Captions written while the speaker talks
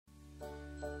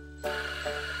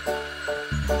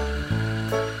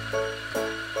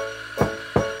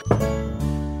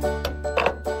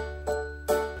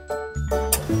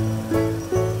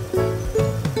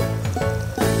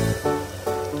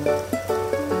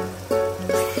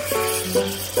Welcome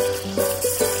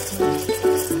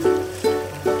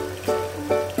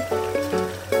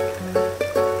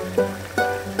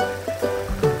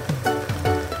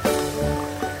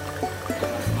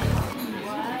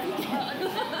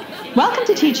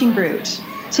to Teaching Brute.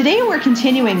 Today we're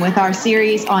continuing with our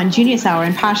series on Genius Hour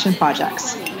and Passion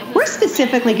Projects. We're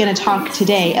specifically going to talk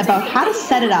today about how to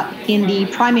set it up in the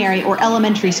primary or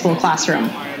elementary school classroom.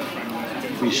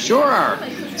 We sure are.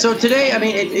 So today,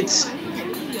 it's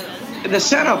the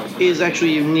setup is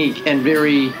actually unique and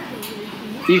very.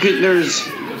 There's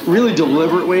really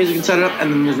deliberate ways you can set it up,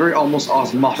 and then there's very almost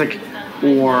osmotic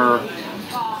or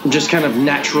just kind of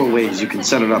natural ways you can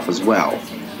set it up as well.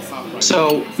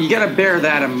 So you got to bear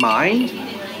that in mind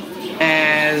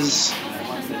as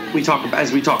we talk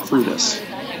through this.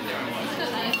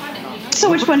 So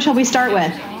which one shall we start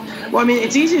with? Well,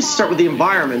 it's easy to start with the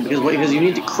environment because you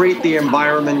need to create the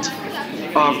environment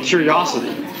of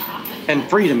curiosity and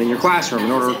freedom in your classroom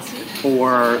in order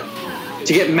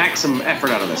to get maximum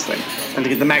effort out of this thing and to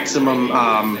get the maximum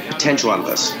potential out of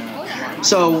this.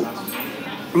 So,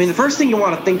 the first thing you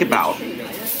want to think about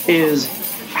is,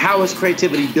 how is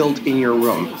creativity built in your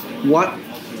room?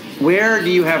 Where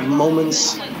do you have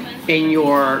moments in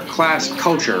your class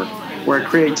culture where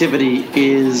creativity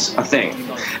is a thing?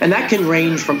 And that can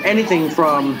range from anything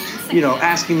from,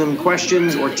 asking them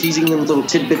questions or teasing them with little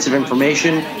tidbits of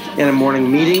information in a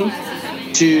morning meeting,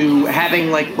 to having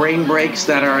brain breaks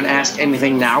that are an Ask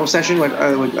Anything Now session, what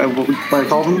I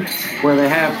call them, where they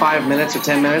have 5 minutes or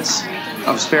 10 minutes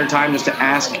of spare time just to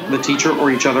ask the teacher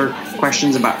or each other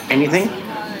questions about anything.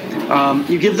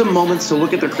 You give them moments to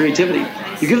look at their creativity.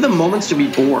 You give them moments to be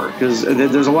bored, because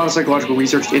there's a lot of psychological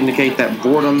research to indicate that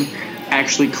boredom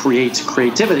actually creates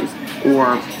creativity,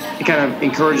 or it kind of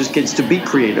encourages kids to be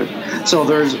creative. So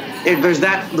there's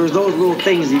those little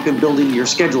things that you can build into your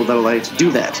schedule that allow you to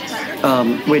do that,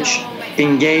 which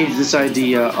engage this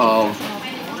idea of,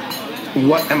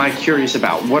 what am I curious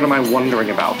about? What am I wondering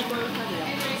about?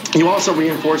 You also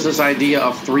reinforce this idea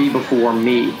of 3 before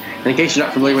me. And in case you're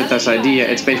not familiar with this idea,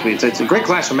 it's a great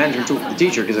classroom management tool for the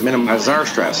teacher because it minimizes our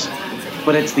stress.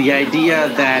 But it's the idea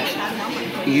that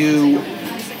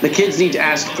the kids need to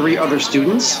ask 3 other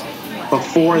students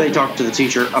before they talk to the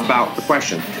teacher about the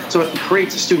question. So it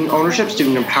creates student ownership,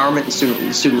 student empowerment,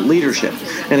 and student leadership.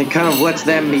 And it kind of lets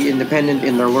them be independent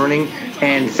in their learning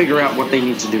and figure out what they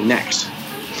need to do next.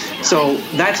 So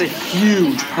that's a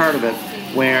huge part of it,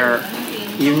 where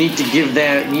you need to give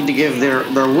their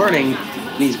learning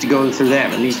needs to go through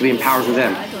them. It needs to be empowered through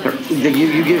them.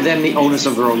 You give them the onus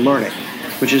of their own learning,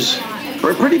 which is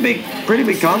a pretty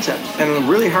big concept and a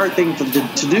really hard thing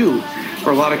to do for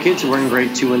a lot of kids who are in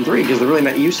grade 2 and 3, because they're really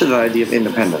not used to the idea of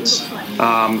independence.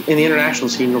 In the international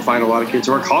scheme, you'll find a lot of kids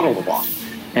who are coddled a lot,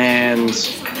 and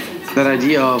that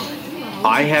idea of,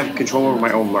 I have control over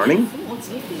my own learning,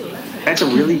 that's a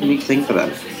really unique thing for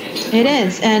them. It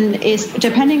is, and it's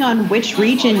depending on which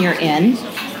region you're in.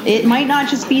 It might not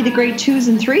just be the grade 2s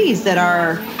and 3s that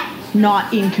are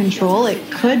not in control. It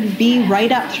could be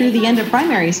right up through the end of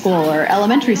primary school or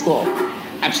elementary school.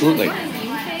 Absolutely.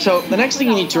 So the next thing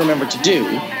you need to remember to do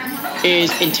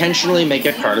is intentionally make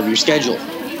it part of your schedule.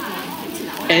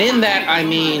 And in that, I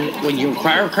mean, when you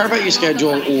carve out your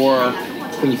schedule, or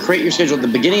when you create your schedule at the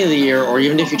beginning of the year, or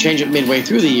even if you change it midway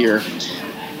through the year,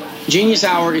 Genius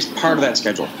Hour is part of that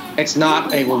schedule. It's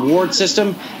not a reward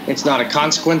system. It's not a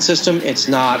consequence system. It's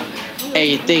not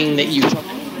a thing that you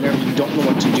whenever you don't know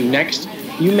what to do next.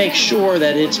 You make sure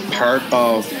that it's part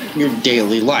of your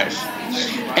daily life.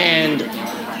 And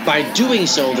by doing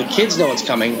so, the kids know it's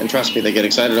coming, and trust me, they get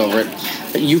excited over it.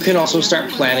 But you can also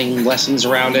start planning lessons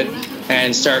around it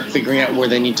and start figuring out where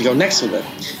they need to go next with it.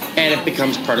 And it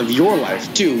becomes part of your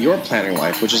life, too, your planning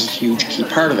life, which is a huge key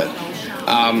part of it.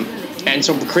 And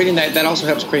so creating that also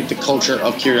helps create the culture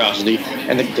of curiosity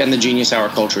and the Genius Hour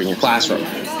culture in your classroom.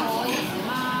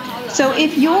 So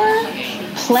if you're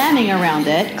planning around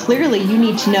it, clearly you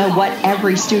need to know what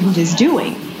every student is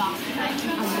doing.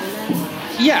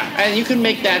 Yeah, and you can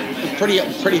make that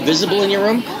pretty visible in your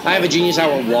room. I have a Genius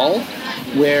Hour wall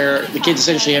where the kids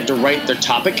essentially have to write their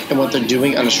topic and what they're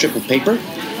doing on a strip of paper,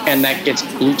 and that gets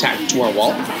blue tacked to our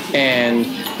wall. And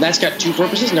that's got 2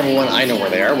 purposes. Number 1, I know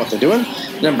where they are, what they're doing.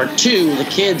 Number 2, the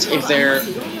kids, if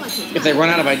they run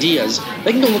out of ideas,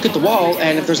 they can go look at the wall,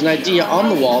 and if there's an idea on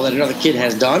the wall that another kid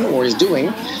has done or is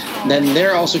doing, then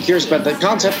they're also curious about that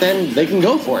concept, then they can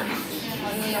go for it.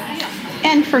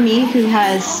 And for me, who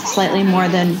has slightly more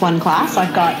than one class,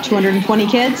 I've got 220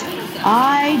 kids,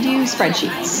 I do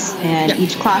spreadsheets. And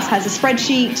each class has a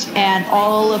spreadsheet, and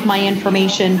all of my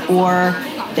information for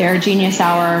their Genius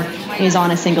Hour is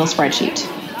on a single spreadsheet.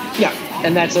 Yeah,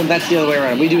 and that's the other way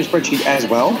around. We do a spreadsheet as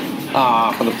well,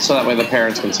 so that way the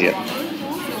parents can see it.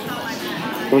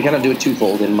 We kind of do it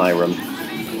twofold in my room.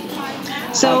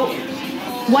 So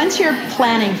once you're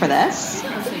planning for this,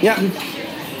 yeah,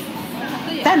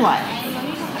 then what?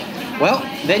 Well,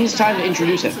 then it's time to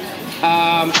introduce it.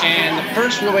 And the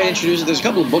first real way to introduce it, there's a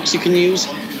couple of books you can use.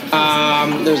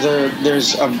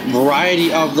 There's a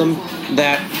variety of them,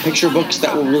 picture books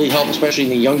that will really help, especially in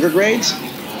the younger grades.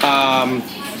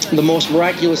 The Most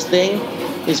Miraculous Thing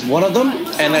is one of them,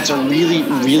 and that's a really,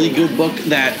 really good book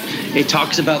that it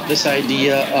talks about this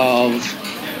idea of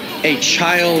a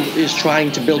child is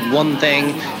trying to build one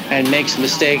thing and makes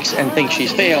mistakes and thinks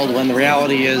she's failed, when the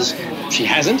reality is she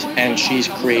hasn't, and she's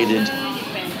created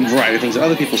a variety of things that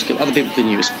other people can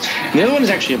use. And the other one is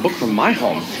actually a book from my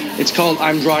home. It's called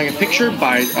I'm Drawing a Picture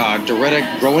by Doretta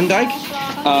Groenendijk.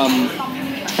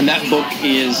 And that book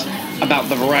is about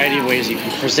the variety of ways you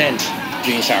can present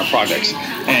Genius Hour projects.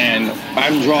 And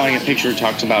I'm Drawing a Picture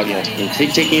talks about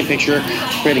taking a picture,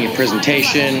 creating a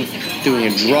presentation, doing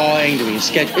a drawing, doing a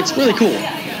sketch. It's really cool.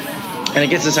 And it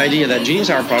gets this idea that Genius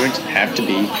Hour projects have to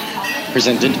be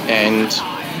presented, and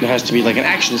there has to be like an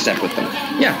action step with them.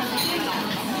 Yeah.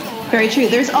 Very true.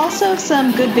 There's also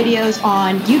some good videos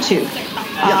on YouTube.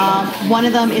 One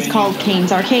of them is called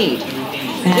Kane's Arcade.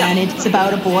 And it's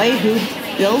about a boy who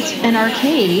built an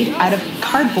arcade out of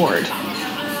cardboard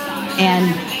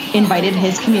and invited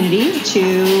his community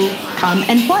to come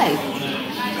and play.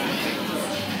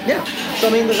 Yeah. So,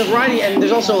 I mean, there's a variety, and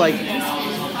there's also like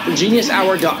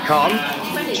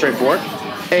geniushour.com, straightforward.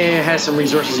 It has some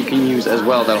resources you can use as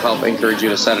well that'll help encourage you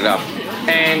to set it up.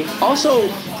 And also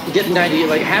get an idea,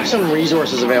 like have some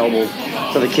resources available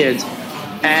for the kids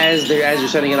as you're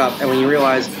setting it up. And when you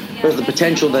realize there's the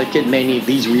potential that a kid may need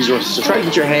these resources, so try to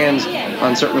get your hands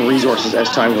on certain resources as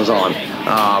time goes on,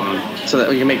 so that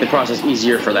we can make the process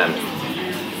easier for them.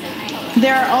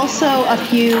 There are also a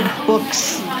few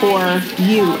books for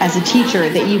you as a teacher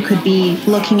that you could be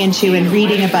looking into and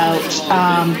reading about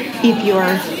if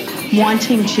you're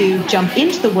wanting to jump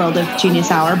into the world of Genius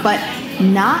Hour, but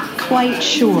not quite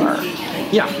sure.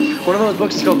 Yeah, one of those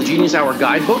books is called The Genius Hour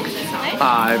Guidebook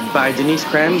by Denise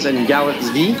Krebs and Gallet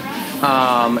Zvi.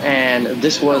 And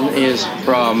this one is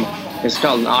it's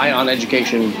called an Eye on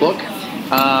Education book.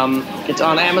 It's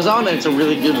on Amazon, and it's a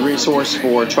really good resource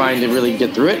for trying to really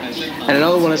get through it. And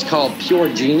another one is called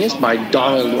Pure Genius by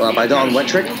Don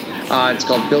Wettrick. It's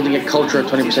called Building a Culture at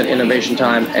 20% Innovation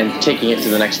Time and Taking It to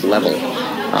the Next Level.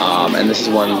 And this is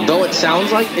one, though it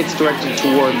sounds like it's directed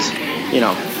towards,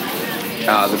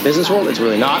 the business world, it's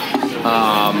really not.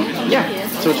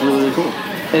 So it's really, really cool.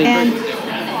 And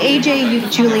AJ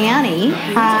Giuliani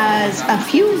has a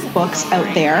few books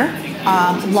out there.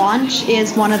 Launch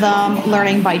is one of them.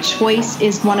 Learning by Choice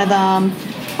is one of them.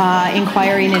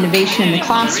 Inquiry and Innovation in the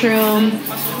Classroom.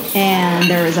 And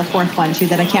there is a fourth one, too,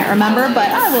 that I can't remember, but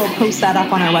I will post that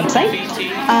up on our website.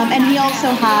 And he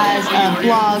also has a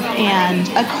blog and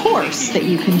a course that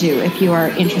you can do if you are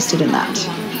interested in that.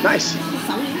 Nice.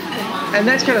 And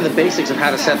that's kind of the basics of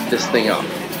how to set this thing up.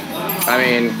 I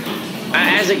mean,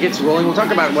 as it gets rolling, we'll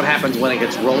talk about what happens when it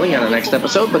gets rolling on the next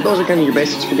episode, but those are kind of your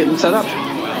basics for getting set up.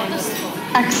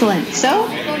 Excellent. So,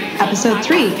 episode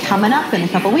 3 coming up in a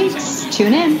couple weeks.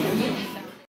 Tune in.